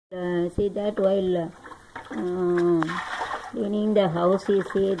See that while cleaning the house, you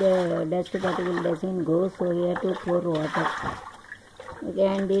see the dust particle doesn't go, so we have to pour water. Okay,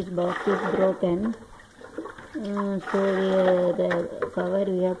 and this box is broken, so the cover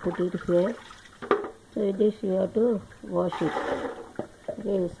we have put it here. So this we have to wash it.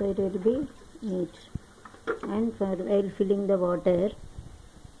 Okay, so it will be neat. And while filling the water,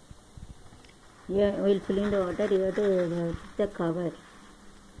 you have to put the cover.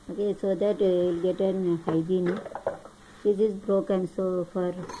 Okay, so that you will get an hygiene. This is broken, so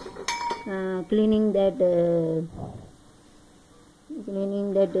for cleaning that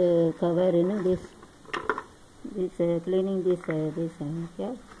cover, cleaning this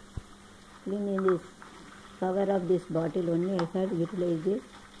cover of this bottle only I have utilized this.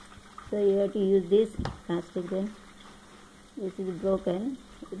 So you have to use this plastic. Then this is broken.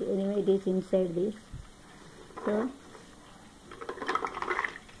 Anyway, it is inside this.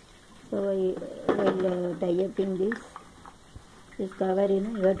 So while tie-upping this cover,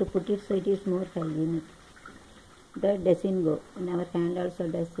 you have to put it so it is more hygienic. That doesn't go. In our hand also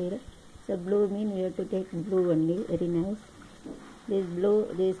does here. So blue means we have to take blue only. Very nice. This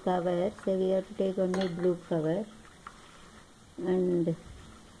cover, so we have to take only blue cover. And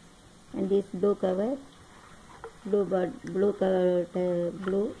this blue cover, blue.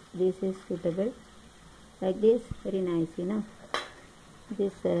 This is suitable. Like this, very nice.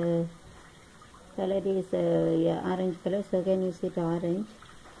 This color is orange color, so again use it orange.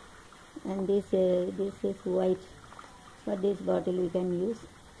 And this is white. For this bottle we can use.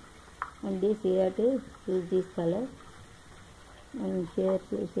 And this we have to use this color. And here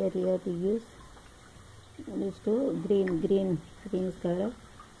we have to use these two green color.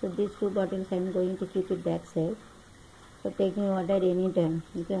 So these two bottles I am going to keep it back side. For taking water any time.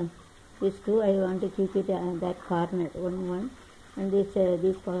 Okay. These two I want to keep it that corner one. And this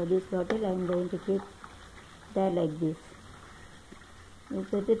bottle I am going to keep there like this.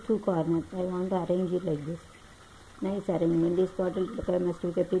 Inside the two corners I want to arrange it like this. Nice arrangement. This bottle must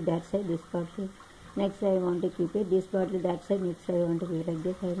be kept it that side. This bottle next I want to keep it. This bottle that side. Next I want to keep it like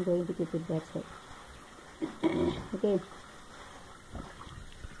this. I am going to keep it that side. Okay.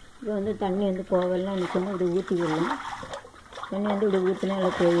 இது தண்ணி போகலாம் நினைச்சோன்னா இப்படி ஊற்றிக்கலாம். தண்ணி இப்படி ஊற்றினால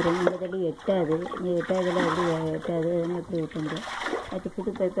போயிடும். இந்த தண்ணி எட்டாது. இந்த எட்டாதில் எப்படி எட்டாது அதனால் எப்படி ஊற்றுறோம். அது புது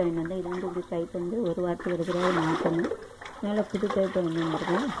பைப் வாங்கிட்டு இது இப்படி பைப் ஒரு வாரத்துக்கு இருக்கிறாரு மாற்றணும். அதனால் புது பைப் வாங்கிட்டு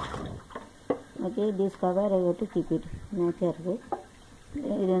வந்துருக்கோம். Okay, this cover I to keep it நேச்சாக இருக்குது.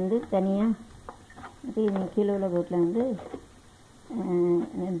 இது தனியாக இது கீழே உள்ள பைப்பில்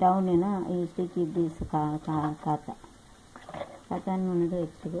டவுன்னா யூஸ் டு கீப் திஸ் காத்தான்னு ஒன்று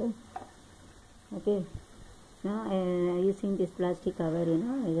வச்சுக்கோ. Okay, now using this plastic cover,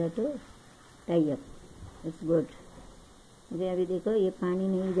 I have to tie up. It's good. मुझे अभी देखो ये पानी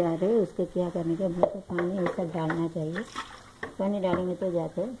नहीं जा रहा है, उसको क्या करने का हमको पानी ऐसा डालना चाहिए. पानी डालेंगे तो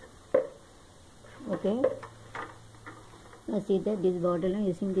जाते. Okay. See that this bottle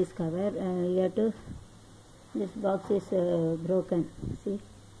using this cover, you have to. This box is broken. See,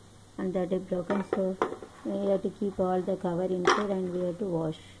 and that is broken, so you have to keep all the cover inside and we have to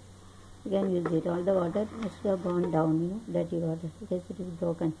wash. You can use it. All the water must have gone down, dirty water, because it is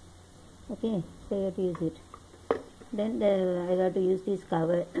broken. Okay, so you have to use it. Then I got to use this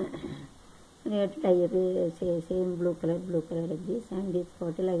cover. You have to tie up same blue color like this, and this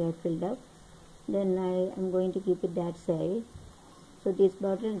bottle I got filled up. Then I am going to keep it that side. So this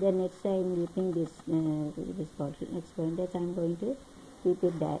bottle, then next I am keeping this bottle. Next one, that I am going to keep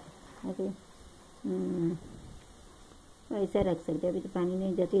it there. Okay. ऐसा रख सकते हैं. अभी तो पानी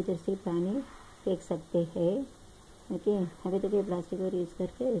नहीं जाती, इधर से पानी फेंक सकते हैं. ओके, अभी तो ये प्लास्टिक और यूज़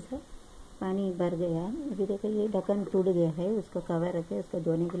करके ऐसा पानी भर गया. अभी देखो ये ढक्कन टूट गया है, उसको कवर रखे, उसको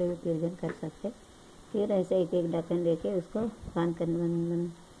धोने के लिए भी प्रयोजन कर सकते. फिर ऐसे एक ढक्कन लेके उसको बंद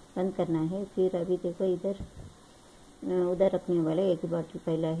करना है. फिर अभी देखो उधर रखने वाले एक बॉटल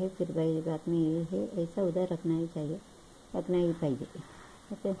पहला है, फिर बाद में ये है. ऐसा उधर रखना ही चाहिए.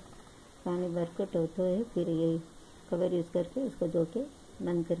 ओके, पानी भर के टोतो है. फिर ये कवर यूज़ करके उसको धो के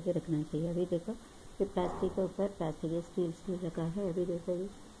बंद करके रखना चाहिए. अभी देखो ये प्लास्टिक के ऊपर प्लास्टिक स्टील रखा है. अभी देखो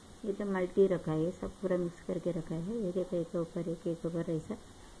ये तो मल्टी रखा है, सब पूरा मिक्स करके रखा है. ये देखो एक ऊपर ऐसा.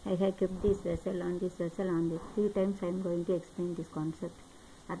 I have kept this vessel on this. 3 times I am going to explain this concept.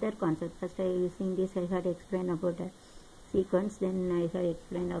 Other concept. First I using this I had explained about a sequence. Then I had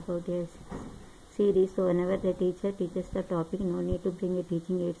explained about a series. So whenever the teacher teaches the topic, no need to bring a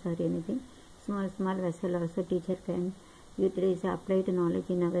teaching aids or anything. Small vessel also teacher can utilize applied knowledge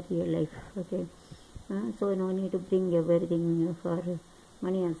in our real life. Okay, so no need to bring everything for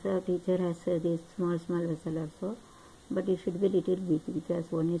money. Also teacher has this small vessel also. but it should be little big because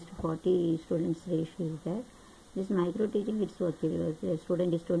 1:40 students ratio is there. This micro teaching, it's okay because the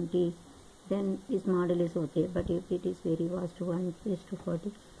student is 20, then this model is okay. But if it is very vast,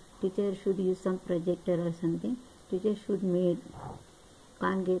 1:40, teacher should use some projector or something. Teacher should make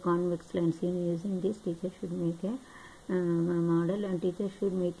convex lens. Using this, teacher should make a model, and teacher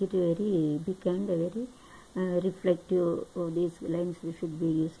should make it very big and very reflective. These lens should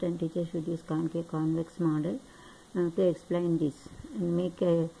be used, and teacher should use concave convex model to explain this and make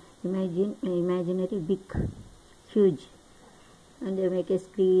a imaginary big, huge, and they make a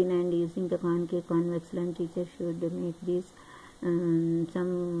screen, and using the concave convex lens, teacher should make this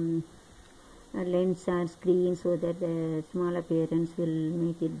some lens or screen so that the small appearance will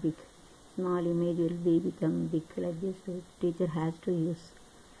make it big. Small image will become big like this. So teacher has to use.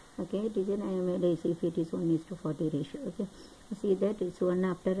 Okay, teacher, I made it if it is 1:40 ratio. Okay, see that it's one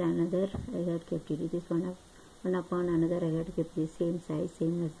after another. I had kept it. It is one upon another. I had kept the same size,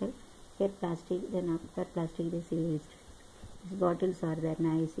 same vessel. Here plastic. Then after plastic, this used. These bottles are there.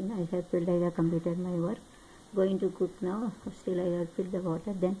 Nice. I have filled. I have completed my work. Going to cook now. Still, I have filled the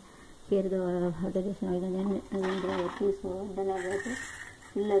water. Then here the water is now. Then the work is over. Then I have to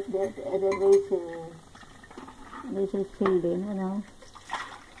fill up that. Otherwise, this is filled. Now.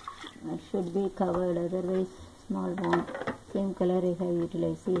 It should be covered, otherwise small one. Same color I have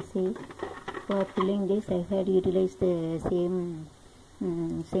utilized. See, for filling this I had utilized the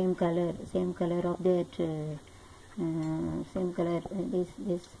same color of that same color.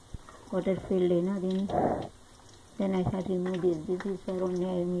 This water filled, then I had removed this. This is for only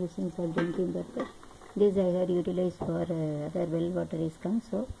I am using for drinking purpose. This I had utilized for other well water is come.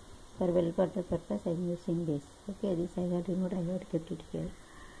 So for well water purpose I am using this. Okay, this I had removed. I had kept it here.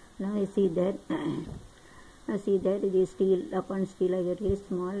 Now I see that this steel, upon steel I get very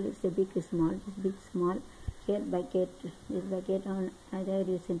small, it's a big small, this big small. Here bucket, this bucket on either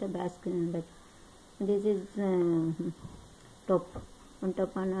using the basket, but this is top, on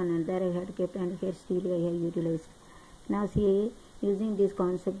top on another I had kept, and here steel I have utilized. Now see, using this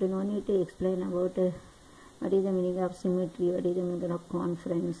concept, no need to explain about what is the meaning of symmetry, what is the meaning of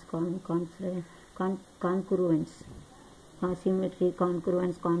congruence. Symmetry,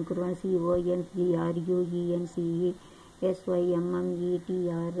 congruence, CONGRUENCE,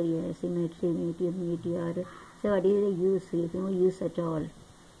 symmetry, meteor. So what is the use? If no use at all.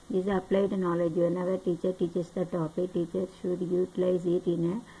 This is applied knowledge. Whenever teacher teaches the topic, teacher should utilize it in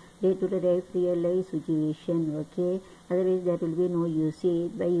a day-to-day life, real life situation. Okay, otherwise there will be no use. See,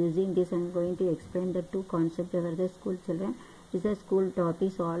 by using this, I am going to explain the two concepts for the school children. This is a school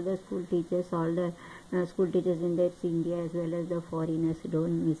topic, so all the school teachers, in that India as well as the foreigners,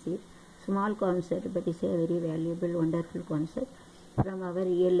 don't miss it. Small concept, but it's a very valuable, wonderful concept from our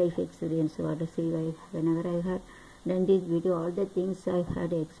real life experience. What to say, whenever I had done this video, all the things I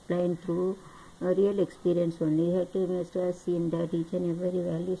had explained through real experience only. You have to stress in that each and every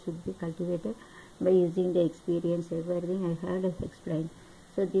value should be cultivated by using the experience. Everything I had explained.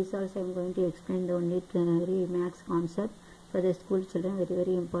 So this also I am going to explain the only very maths concept for the school children, very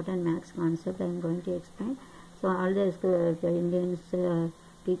very important maths concept I am going to explain. So all the Indian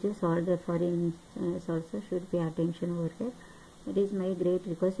teachers, all the foreigners also should pay attention over here. It is my great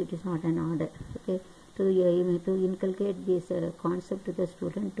request. It is not an order. Okay, to inculcate this concept to the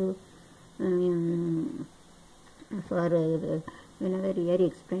student, to for whenever you are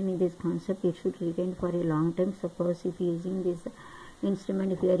explaining this concept, it should retain for a long time. Suppose if using this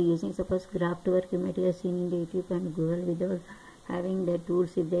instrument, if you are using suppose craft work, you might have seen in the YouTube and Google, without having the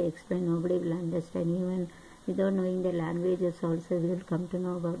tools, if they explain, nobody will understand. Even without knowing the languages also, we will come to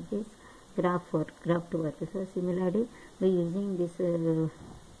know about this craft work. So similarly, by using these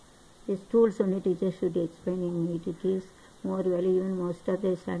tools only, teachers should explain in it. It is more value. Even most of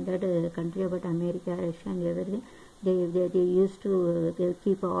the standard country about America, Russia and everything, they used to they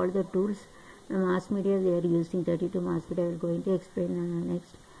keep all the tools. Mass media, they are using 32 mass media. I will going to explain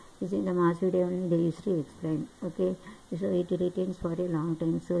next. Using the mass media only, they used to explain. Okay, so it retains for a long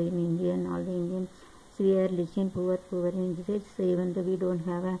time. So in Indian, all the Indians, so we are little poor in this. So even though we don't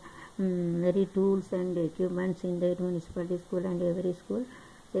have a very tools and equipments in the municipality school and every school,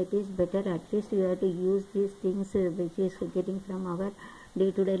 so it is better at least we have to use these things which is getting from our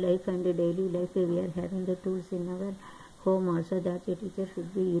day-to-day life and daily life. We are having the tools in our home also, that the teacher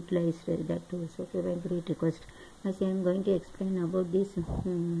should be utilized that tools. Okay, my great request. As I am going to explain about this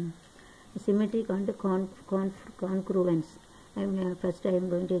symmetry and congruence. First I am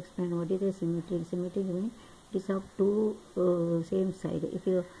going to explain what is the symmetry. Symmetry means it is of two same side. If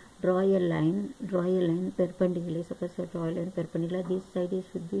you draw a line perpendicular, suppose I draw a line perpendicular, this side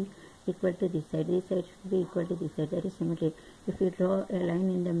should be equal to this side should be equal to this side, that is symmetry. If you draw a line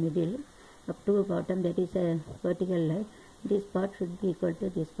in the middle up to bottom, that is a vertical line, this part should be equal to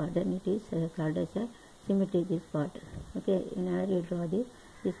this part, then it is called as a symmetry, this part. Okay, whenever you draw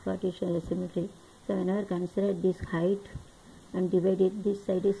this part is symmetry. So whenever consider this height and divide it, this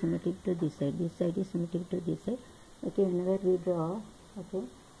side is symmetric to this side, this side is symmetric to this side. Okay, whenever we draw, okay,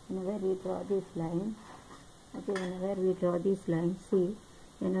 whenever we draw this line, okay, whenever we draw this line, see,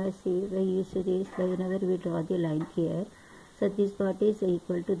 whenever we use this, whenever we draw the line here, so this part is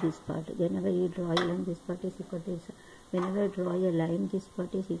equal to this part. Whenever you draw a line, this part is equal to this. Whenever you draw a line, this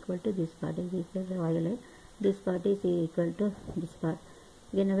part is equal to this part. If you draw a line, this part is equal to this part.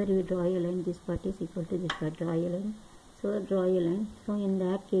 Whenever you draw a line, this part is equal to this part. Draw a line. So draw a line. So in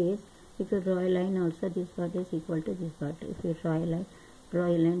that case, if you draw a line, also this part is equal to this part. If you draw a line,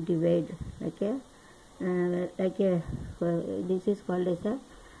 divide this is called as a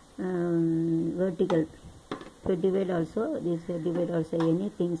vertical. So divide also, this divide also,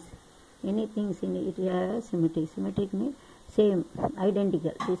 anything in it has symmetry. Symmetric means same,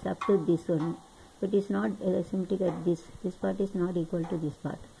 identical. This up to this one, but it's not symmetric at this. This part is not equal to this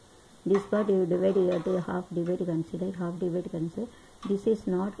part. This part you divide, you have to half divide consider. This is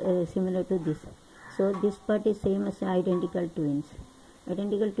not similar to this. So this part is same as identical twins.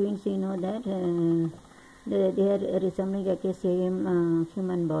 Identical twins, you know that they are resembling like a same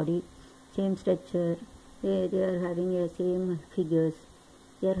human body, same structure. They are having a same figures.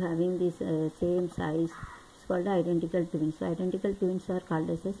 They are having this same size. It's called identical twins. So identical twins are called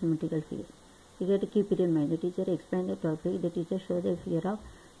as a symmetrical figure. You have to keep it in mind. The teacher explained the topic. The teacher show the figure of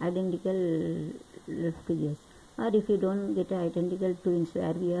identical figures. Or if you don't get identical twins,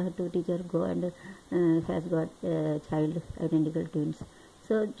 where we have to teacher go and has got child identical twins.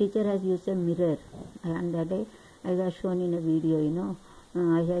 So teacher has used a mirror, and that day I was shown in a video. You know,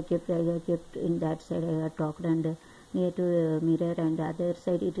 I have kept in that side. I have talked and near to mirror, and the other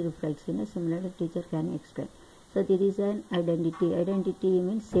side it reflects. You know, similar teacher can explain. So there is an identity. Identity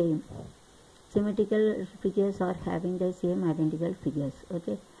means same. Symmetrical figures are having the same identical figures.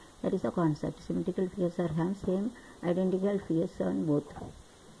 Okay, that is a concept. Symmetrical figures are having same identical figures on both.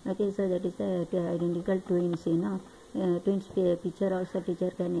 Okay, so that is the identical twins. You know, twins picture also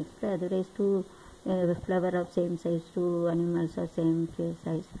teacher can explain. Otherwise, two flower of same size, two animals of same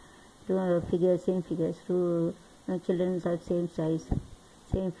size, two figures same figures, two children of same size,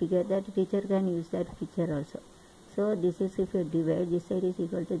 same figure. That teacher can use that picture also. So this is, if you divide, this side is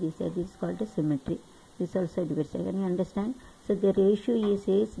equal to this side, this is called a symmetry. This also divides. Can you understand? So the ratio is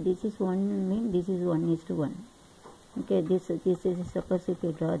this is 1 mean this is 1:1. Okay, this is, suppose if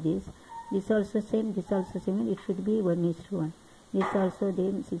you draw this also same, this also same, it should be 1:1. This also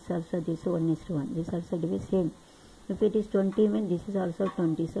same, this also this 1:1. This also divides same. If it is 20 mean this is also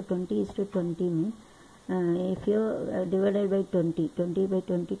 20. So 20:20 mean if you divided by 20, 20 by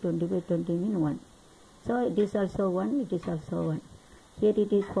 20, 20 by 20 mean 1. So it is also 1, it is also 1. Here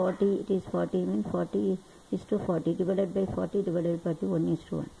it is 40, it is 40 mean 40:40, divided by 40 divided by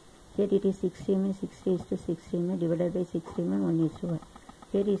 1:1. Here it is 60 mean 60:60 mean divided by 60 mean 1:1.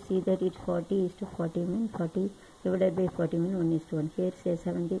 Here you see that it's 40:40 mean 40 divided by 40 mean 1:1. Here say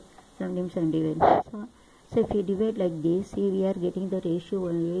 70 71. So if you divide like this, see we are getting the ratio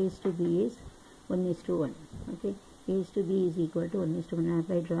A:B is 1:1. Okay, A:B is equal to 1:1.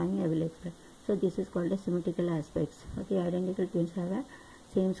 By drawing I will explain. So this is called as symmetrical aspects. Okay, identical twins have a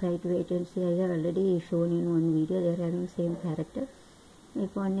same height, weight, and see I have already shown in one video. They are having same character.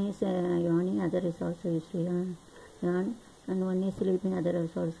 If one is yawning, other is also used to yawn, and one is sleeping, other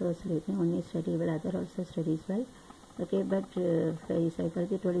is also sleeping. One is studying well, other also studies well. Okay, but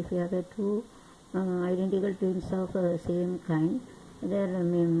psychology told if you have two identical twins of same kind, their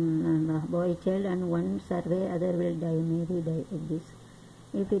boy child, and one survey, other will die, maybe die like this.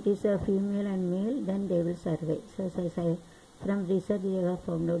 If it is a female and male, then they will survive. So from research they have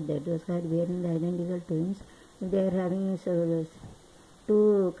found out that those are wearing the identical twins. If they are having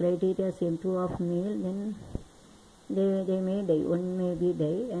two criteria same, two of male, then they may die. One may be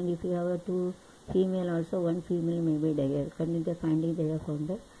die, and if you have two female also, one female may be die. According to the finding they have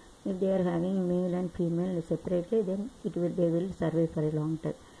found out. If they are having male and female separately, then they will survive for a long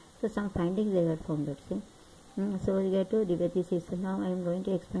time. So some findings they have found out. See? So we get to divide this. Now I am going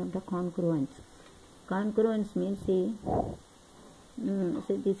to explain the congruence. Congruence means, see,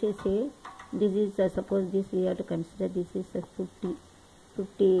 so this is suppose this we have to consider this is a 50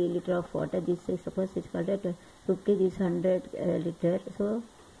 liter of water. This is suppose it's called at 50, this 100 liter. So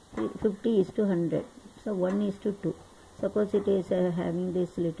 50:100. So 1:2. Suppose it is having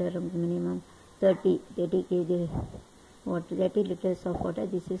this liter minimum 30 kg what 30 liters of water.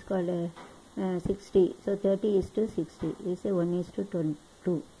 This is called 60. So 30 is to 60. We say 1 is to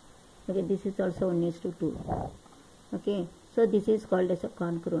 2. Okay, this is also 1 is to 2. Okay, so this is called as a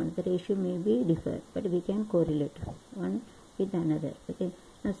congruent. The ratio may be differ, but we can correlate one with another. Okay,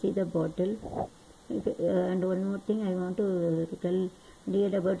 now see the bottle. And one more thing I want to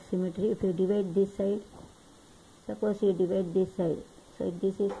read about symmetry. If you divide this side, suppose you divide this side, so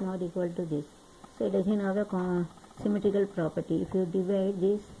this is not equal to this, so it doesn't have a symmetrical property. If you divide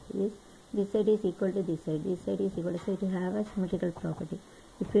this side is equal to this side is equal to, so it have a symmetrical property.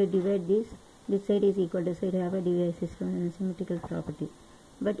 If you divide this side is equal to, so it have a symmetrical property.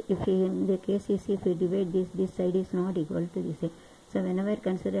 But if in the case you see, if you divide this side is not equal to this side, so whenever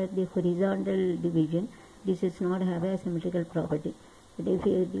consider the horizontal division, this is not have a symmetrical property. But if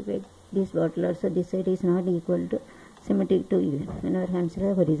you divide this bottle also, this side is not equal to symmetric to even whenever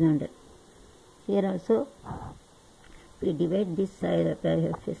consider horizontal. Here also, if we divide this side,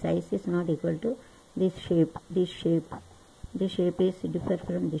 size is not equal to this shape. This shape is different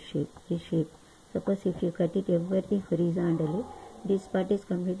from this shape. Suppose if you cut it everything horizontally, this part is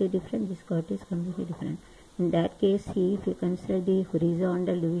completely different, this part is completely different. In that case, see, if you consider the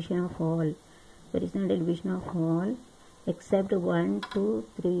horizontal division of all, except 1, 2,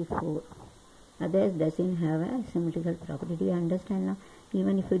 3, 4, others doesn't have a symmetrical property. Do you understand now?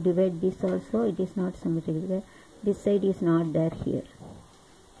 Even if you divide this also, it is not symmetrical because this side is not there here.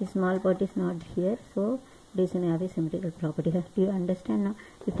 This small part is not here, so it doesn't have a symmetrical property. Do you understand now?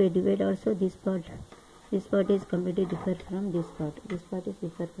 If you divide also this part is completely different from this part. This part is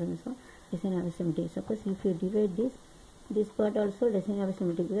different from this one. Doesn't have a symmetry. Suppose if you divide this part also doesn't have a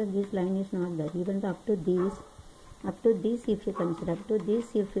symmetry because this line is not there. Even up to this if you consider,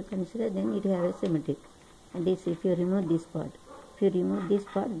 then it has a symmetry. And this, if you remove this part,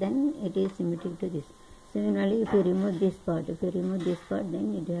 then it is symmetric to this. Similarly, if you remove this part, then it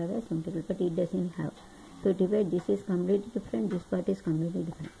has a symmetrical, but it doesn't have. So divide, this is completely different, this part is completely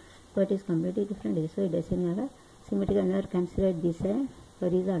different. So it doesn't have a symmetrical. Never consider this a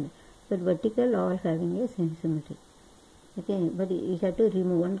horizontal, but vertical all having a symmetry. Okay, but you have to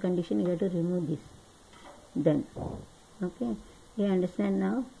remove one condition. You have to remove this. Then, okay, you understand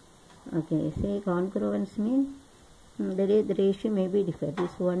now? Okay, say congruence mean the ratio may be different.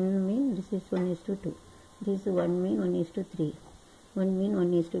 This one mean this is 1 is to 2. This one mean 1 is to 3. One mean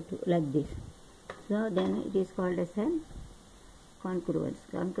 1 is to 2, like this. So then it is called as a congruence.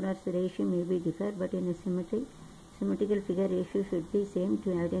 Congruence ratio may be different, but in a symmetrical figure ratio should be same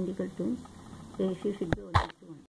to identical twins. Ratio should be 1 to 1.